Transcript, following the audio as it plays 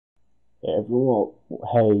Everyone,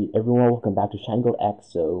 hey everyone, welcome back to Shangle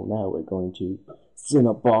X. So now we're going to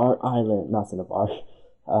Cinnabar Island, not Cinnabar.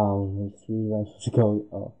 Let's see, let's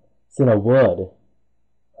go. Cinnawood.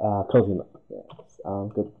 Closing up. Yes.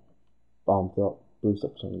 Good bomb throw, boost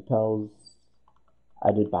up some repels.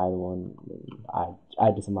 I did buy the one.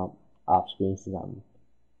 I did some off screen since I'm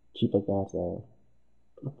cheap like that. So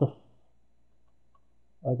what the?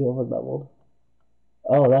 Are they over leveled?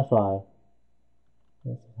 Oh, that's why.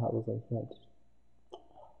 That's how it was like that.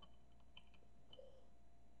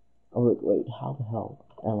 I'm like, wait, how the hell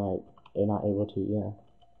am I not able to? Yeah,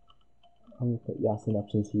 I'm gonna put Yasin up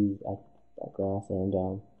since he's at grass, and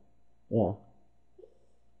yeah,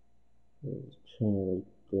 there's a trainer right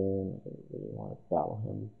there, and I don't really want to battle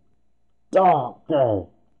him. Doctor.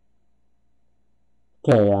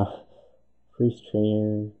 Okay, priest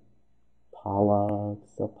trainer, Paula,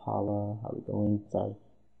 still Paula. How we going? Sorry,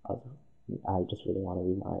 I just really want to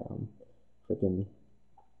read my freaking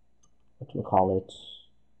what do we call it?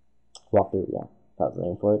 Walkthrough. Yeah, that was the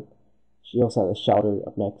name for it. She also has a shouter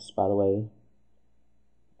up next, by the way.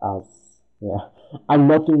 Yeah. I'm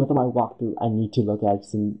nothing with my walkthrough. I need to look at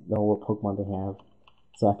it and know what Pokemon they have,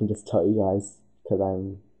 so I can just tell you guys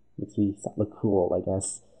because makes me look cool, I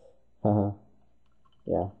guess.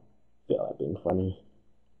 Yeah. Feel like being funny.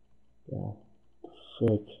 Yeah.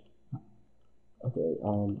 Frick. Okay.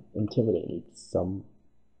 Intimidate needs some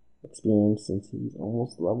experience since he's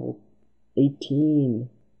almost level 18.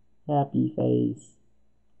 Happy face.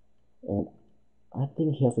 And I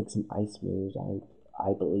think he has like some ice moves.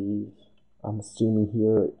 I believe. I'm assuming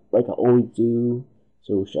here, like I always do.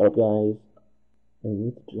 So shut up, guys.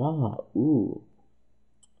 And withdraw. Ooh,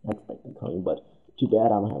 that's expected coming, but too bad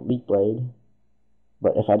I don't have Leaf Blade.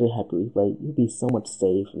 But if I did have Leaf Blade, you'd be so much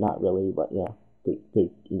safe. Not really, but yeah, good,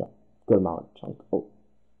 good amount of chunk. Oh,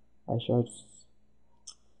 Ice Shards.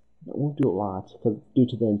 It won't do a lot because due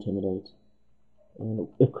to the Intimidate. And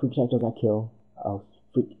if Quick Attack does not kill, I'll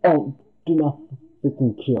freak. Oh, do not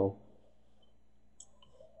freaking kill.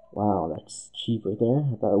 Wow, that's cheap right there.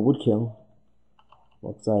 I thought it would kill.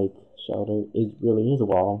 Looks like Shelter really is a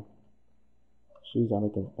wall. She's on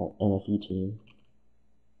like an NFE team.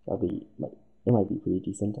 It might be pretty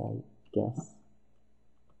decent, I guess.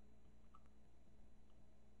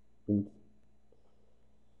 And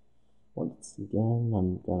once again,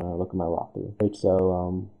 I'm gonna look at my walkthrough. Right,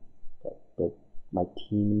 so got my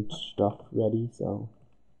team stuff ready. So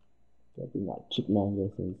gotta bring out Chick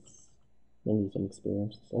Magnet since he needs some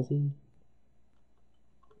experience, does he?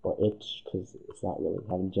 Or itch, because it's not really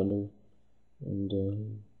having gender. And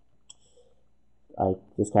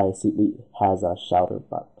this guy has a Shouter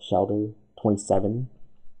 27.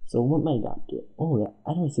 So what might not do it? Oh yeah,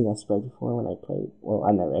 I never seen that spread before when I played. Well,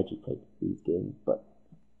 I never actually played these games, but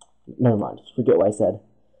never mind. Forget what I said.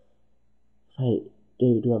 Hey,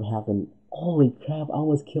 dude, do I have an? Holy crap! I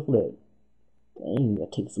almost killed it. Dang,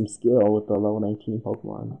 that takes some skill with the level 19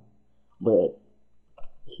 Pokemon. But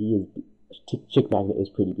he is Chick Magnet is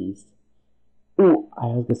pretty beast. Ooh, I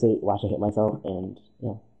was gonna say, watch I hit myself, and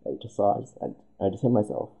yeah, I just saw it. I just hit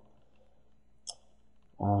myself.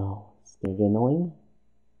 Oh, it's gonna get annoying.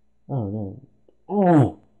 Oh no.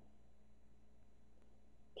 Oh!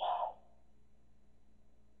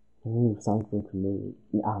 I knew something could move.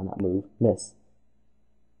 Not move. Miss.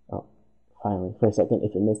 Oh, finally. For a second,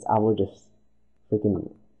 if it missed, I would just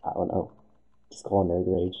freaking, I don't know, just call Nerd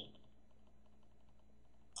Rage.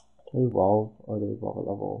 Can I evolve, or do I evolve at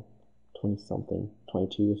level 20 something,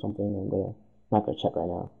 22 or something? Not gonna check right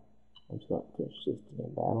now. I'm just gonna push this to the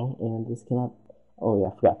battle, and this cannot, oh yeah,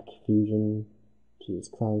 I forgot the confusion. Jesus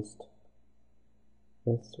Christ.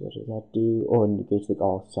 This, what does that do? Oh, it negates like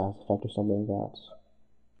all status effect or something like that.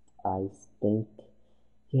 I think,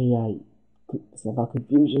 yeah, it's about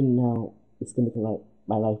confusion now. It's gonna make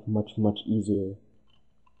my life much easier.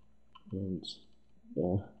 And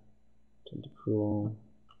yeah, Tentacruel.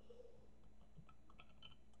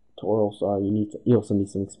 Tauros, sorry, you also need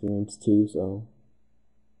some experience too, so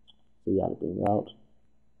you gotta bring it out.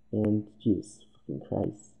 And jeez, fucking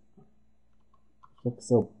Christ, looks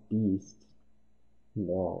so beast.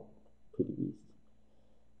 No, pretty beast.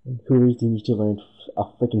 And Hooters, you need to learn a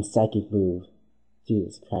freaking psychic move.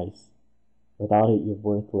 Jesus Christ. Without it, you're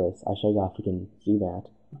worthless. I should have freaking do that.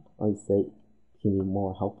 At least it can be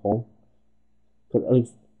more helpful. Because at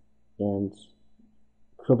least, and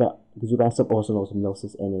Zubat also knows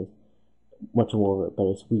Hypnosis and is much more of a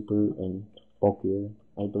better sweeper and bulkier,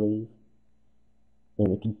 I believe.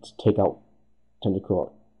 And it can take out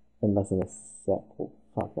Tentacruel in less than a sec. Oh,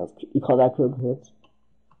 fuck, you call that critical hits?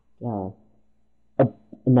 Yeah.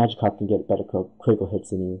 A Magikarp can get better critical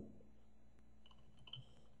hits than you.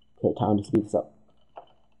 Okay, time to speed this up.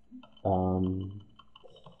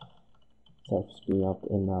 Start speeding up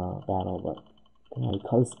in battle, but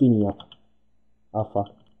because speeding up. Oh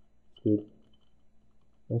fuck, screwed.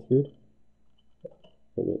 Am I screwed?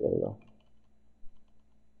 Okay, there we go.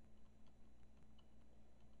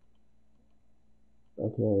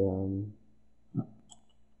 Okay,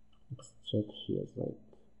 let's check. She has like,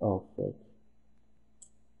 oh frick.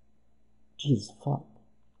 Jesus fuck.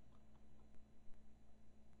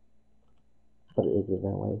 But it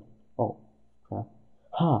ran away. Oh crap.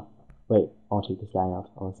 Ha! Wait, I'll take this guy out.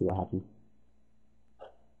 I wanna see what happens.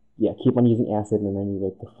 Yeah, keep on using acid and then you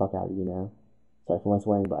rape the fuck out of you now. Sorry for my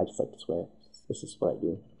swearing, but I just like to swear. This is what I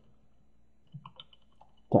do.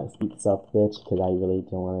 Time to speed this up, bitch, because I really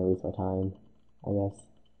don't want to waste my time, I guess.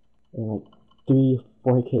 And like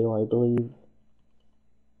 4 KO, I believe.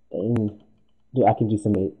 And dude, I can do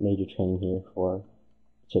some major training here for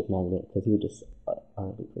Chick Magnet, because he would just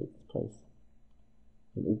utterly great this place.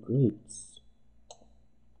 Great.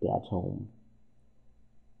 Dad's home.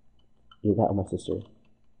 Either that or my sister.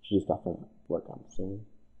 She just got from work, I'm assuming.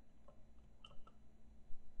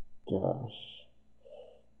 Gosh.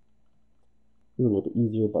 A little bit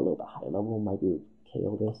easier, but a little bit higher level might be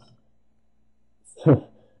KO this.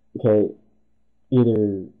 Okay,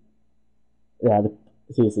 either yeah.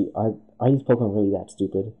 Seriously, are these Pokemon really that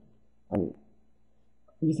stupid? I mean,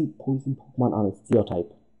 using poison Pokemon on a Steel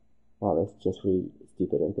type. Wow, that's just really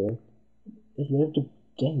stupid right there. They lived,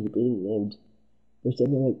 dang, they really lived. They're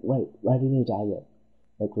saying like, why didn't they die yet?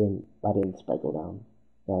 Like why didn't the sprite go down?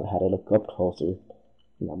 Well, I had to look up closer,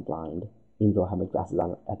 and I'm blind, even though I have my glasses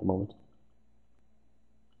on at the moment.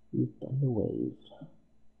 Thunder Wave.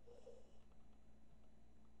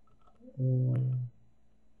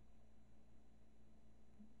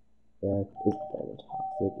 Yeah, it's very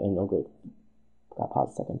toxic, and oh great, got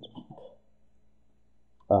pause a second.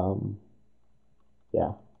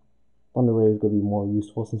 Yeah, Thunder Wave is gonna be more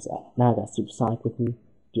useful since now I got Supersonic with me.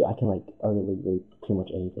 Dude, I can like utterly rape pretty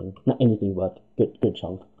much anything. Not anything, but good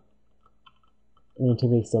chunk. And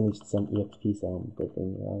Intimidate still needs some EXP, so I'm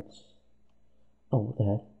breaking it out. Oh, what the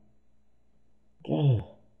heck? Gah.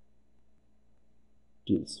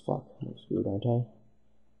 Jesus fuck, I'm screwed, aren't I?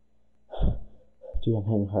 Dude, I'm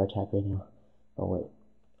having a heart attack right now. Oh wait,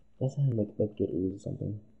 that sounded like good ooze or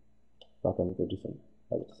something. Fuck, I'm gonna do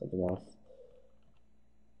something else.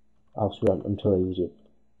 I'll screw up until I usually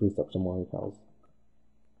boost up some more repels.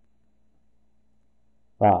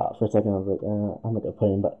 For a second I was like, I'm not gonna put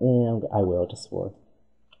in, but I will just for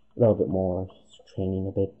a little bit more training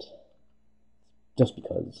a bit, just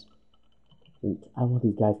because I want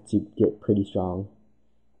these guys to get pretty strong,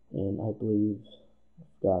 and I believe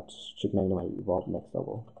I've got Chick Magnet might evolve next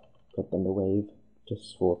level. Got Thunder Wave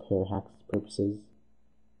just for pair hacks purposes.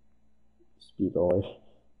 Speed Roller.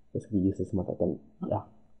 This could be useless much like yeah.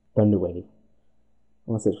 Thunder Wave. I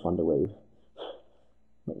almost said Thunder Wave.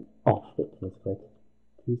 Oh, shit, please click.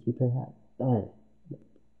 Please be pair hack. Darn.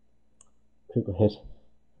 Critical hit.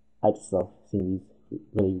 I just love seeing these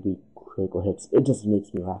really weak critical hits. It just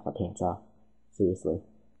makes me laugh my pants off. Seriously.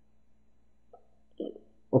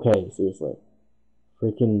 Okay, seriously.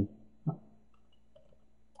 Freaking. Oh,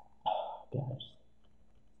 gosh.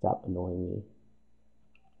 Stop annoying me.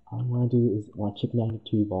 All I want to do is want Chick Magnet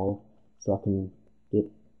to evolve so I can get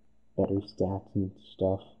better stats and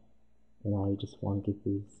stuff. And I just want to get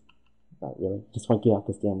these. Not really. Just want to get out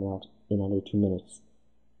this damn route in under 2 minutes.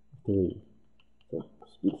 3. So,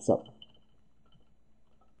 speed this up.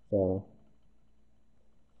 So.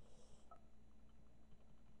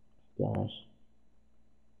 Gosh.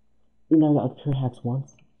 You know, I got pair hacks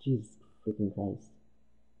once. Jesus freaking Christ.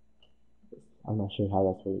 I'm not sure how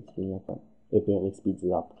that's really speeding up, but it barely speeds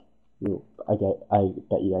it up. I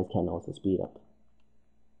bet you guys can't also speed up.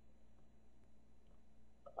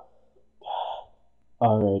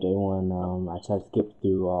 Alright everyone, I tried to skip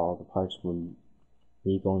through all the parts from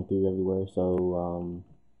me going through everywhere, so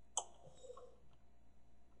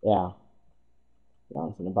yeah.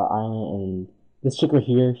 Something about Ireland, and this chick right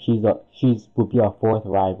here, she's would be our 4th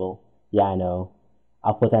rival. Yeah, I know.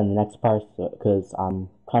 I'll put that in the next part, because I'm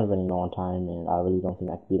kind of running low on time, and I really don't think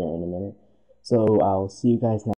I can beat her in a minute. So I'll see you guys next